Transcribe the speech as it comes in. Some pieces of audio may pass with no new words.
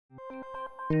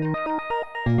This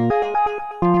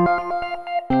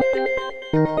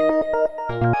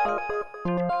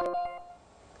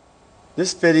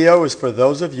video is for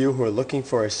those of you who are looking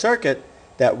for a circuit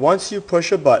that once you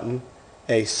push a button,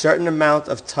 a certain amount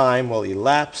of time will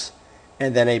elapse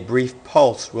and then a brief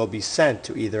pulse will be sent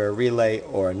to either a relay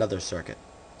or another circuit.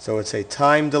 So it's a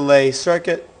time delay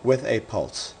circuit with a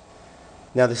pulse.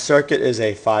 Now the circuit is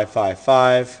a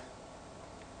 555.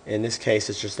 In this case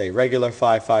it's just a regular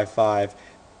 555.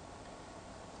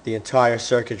 The entire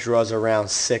circuit draws around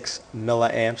 6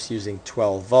 milliamps using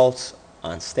 12 volts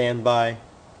on standby.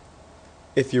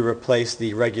 If you replace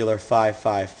the regular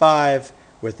 555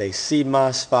 with a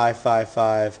CMOS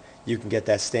 555, you can get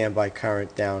that standby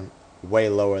current down way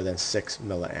lower than 6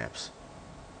 milliamps.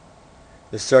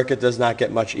 The circuit does not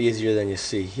get much easier than you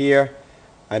see here.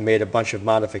 I made a bunch of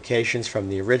modifications from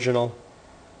the original.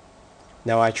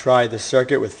 Now I tried the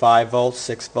circuit with 5 volts,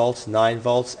 6 volts, 9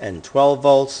 volts, and 12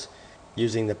 volts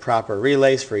using the proper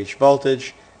relays for each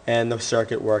voltage, and the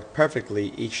circuit worked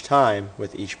perfectly each time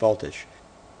with each voltage.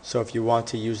 So if you want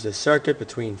to use this circuit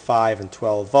between 5 and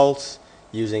 12 volts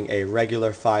using a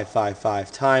regular 555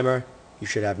 timer, you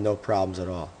should have no problems at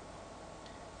all.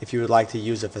 If you would like to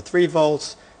use it for 3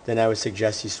 volts, then I would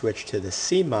suggest you switch to the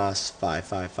CMOS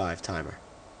 555 timer.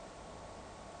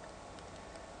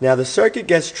 Now the circuit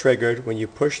gets triggered when you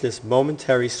push this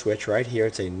momentary switch right here.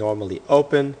 It's a normally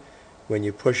open. When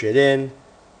you push it in,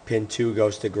 pin 2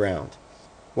 goes to ground.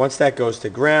 Once that goes to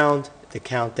ground, the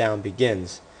countdown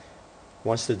begins.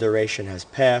 Once the duration has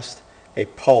passed, a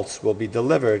pulse will be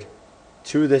delivered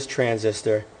to this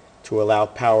transistor to allow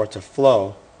power to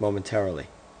flow momentarily.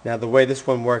 Now the way this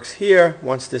one works here,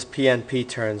 once this PNP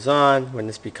turns on, when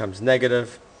this becomes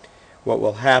negative, what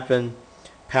will happen,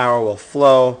 power will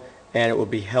flow and it will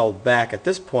be held back at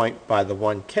this point by the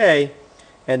 1K,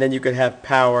 and then you could have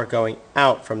power going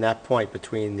out from that point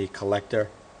between the collector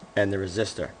and the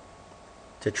resistor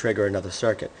to trigger another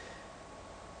circuit.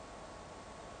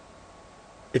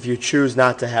 If you choose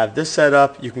not to have this set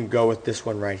up, you can go with this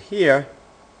one right here,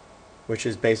 which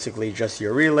is basically just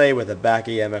your relay with a back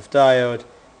EMF diode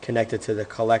connected to the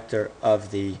collector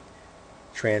of the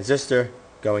transistor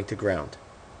going to ground.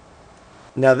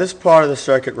 Now this part of the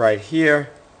circuit right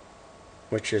here,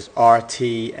 which is RT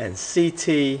and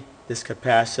CT, this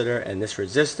capacitor and this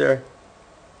resistor,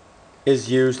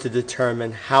 is used to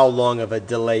determine how long of a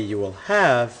delay you will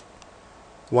have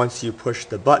once you push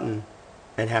the button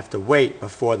and have to wait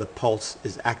before the pulse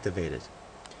is activated.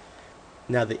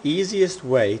 Now the easiest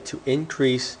way to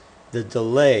increase the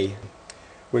delay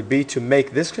would be to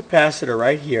make this capacitor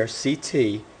right here,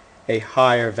 CT, a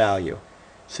higher value.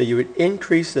 So you would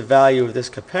increase the value of this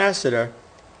capacitor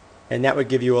and that would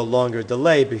give you a longer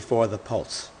delay before the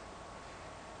pulse.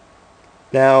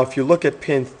 Now if you look at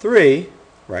pin 3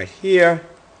 right here,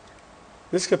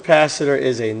 this capacitor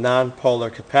is a non-polar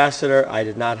capacitor. I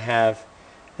did not have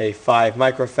a 5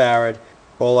 microfarad.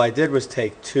 All I did was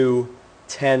take two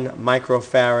 10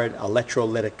 microfarad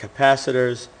electrolytic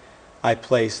capacitors. I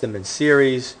placed them in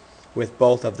series with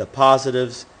both of the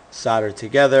positives soldered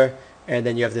together, and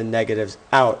then you have the negatives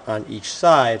out on each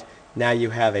side. Now you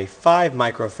have a 5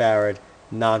 microfarad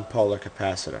non-polar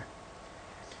capacitor.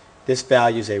 This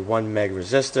value is a 1 meg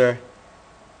resistor,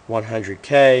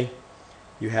 100K.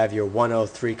 You have your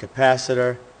 103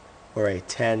 capacitor, or a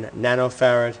 10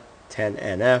 nanofarad, 10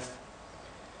 NF.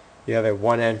 You have a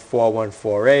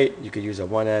 1N4148. You could use a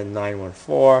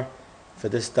 1N914 for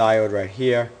this diode right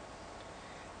here.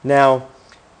 Now,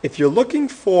 if you're looking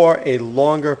for a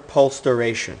longer pulse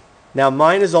duration, now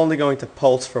mine is only going to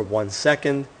pulse for 1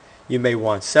 second. You may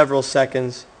want several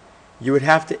seconds. You would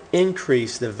have to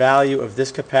increase the value of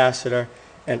this capacitor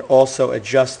and also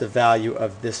adjust the value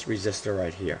of this resistor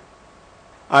right here.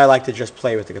 I like to just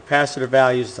play with the capacitor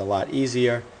values. It's a lot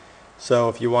easier. So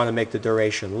if you want to make the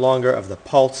duration longer of the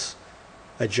pulse,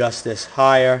 adjust this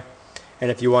higher.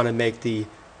 And if you want to make the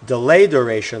delay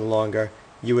duration longer,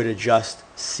 you would adjust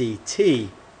CT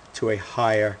to a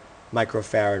higher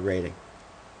microfarad rating.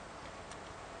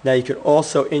 Now you could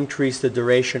also increase the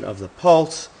duration of the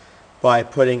pulse by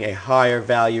putting a higher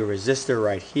value resistor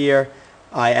right here.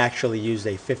 I actually used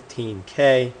a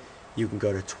 15K. You can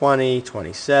go to 20,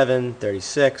 27,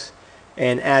 36,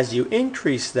 and as you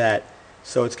increase that,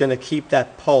 so it's going to keep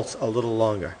that pulse a little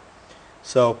longer.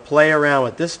 So play around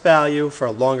with this value for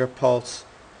a longer pulse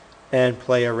and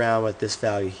play around with this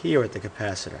value here with the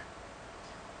capacitor.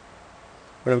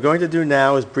 What I'm going to do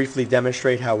now is briefly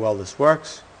demonstrate how well this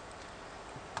works.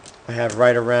 I have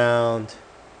right around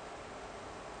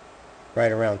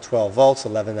 12 volts,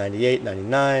 1198,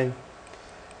 99.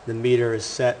 The meter is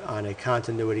set on a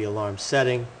continuity alarm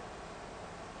setting.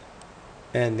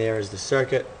 And there is the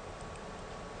circuit.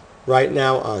 Right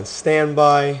now on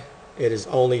standby, it is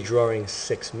only drawing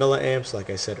 6 milliamps, like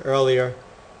I said earlier.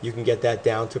 You can get that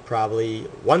down to probably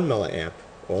 1 milliamp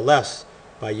or less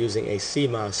by using a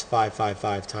CMOS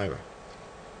 555 timer.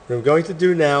 What I'm going to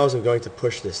do now is I'm going to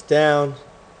push this down,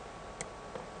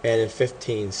 and in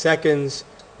 15 seconds,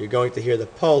 you're going to hear the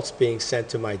pulse being sent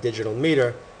to my digital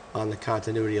meter on the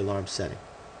continuity alarm setting.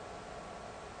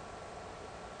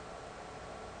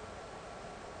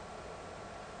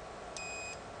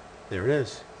 There it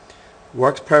is.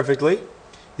 Works perfectly.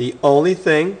 The only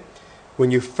thing,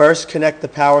 when you first connect the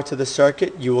power to the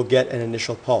circuit, you will get an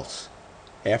initial pulse.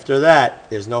 After that,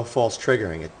 there's no false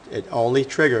triggering. It only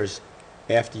triggers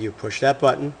after you push that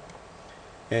button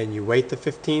and you wait the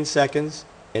 15 seconds.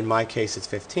 In my case, it's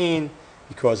 15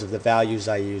 because of the values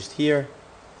I used here,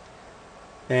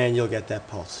 and you'll get that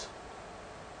pulse.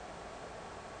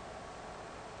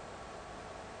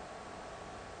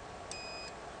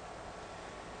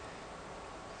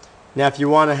 Now, if you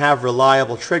want to have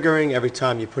reliable triggering every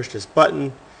time you push this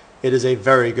button, it is a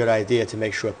very good idea to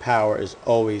make sure power is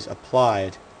always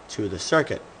applied to the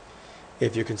circuit.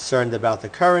 If you're concerned about the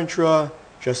current draw,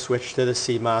 just switch to the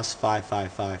CMOS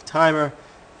 555 timer,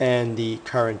 and the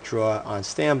current draw on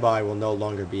standby will no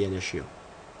longer be an issue.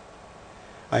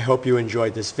 I hope you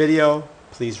enjoyed this video.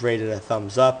 Please rate it a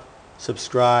thumbs up,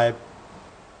 subscribe,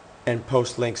 and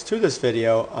post links to this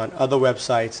video on other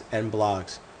websites and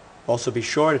blogs. Also be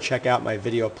sure to check out my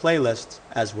video playlists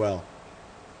as well.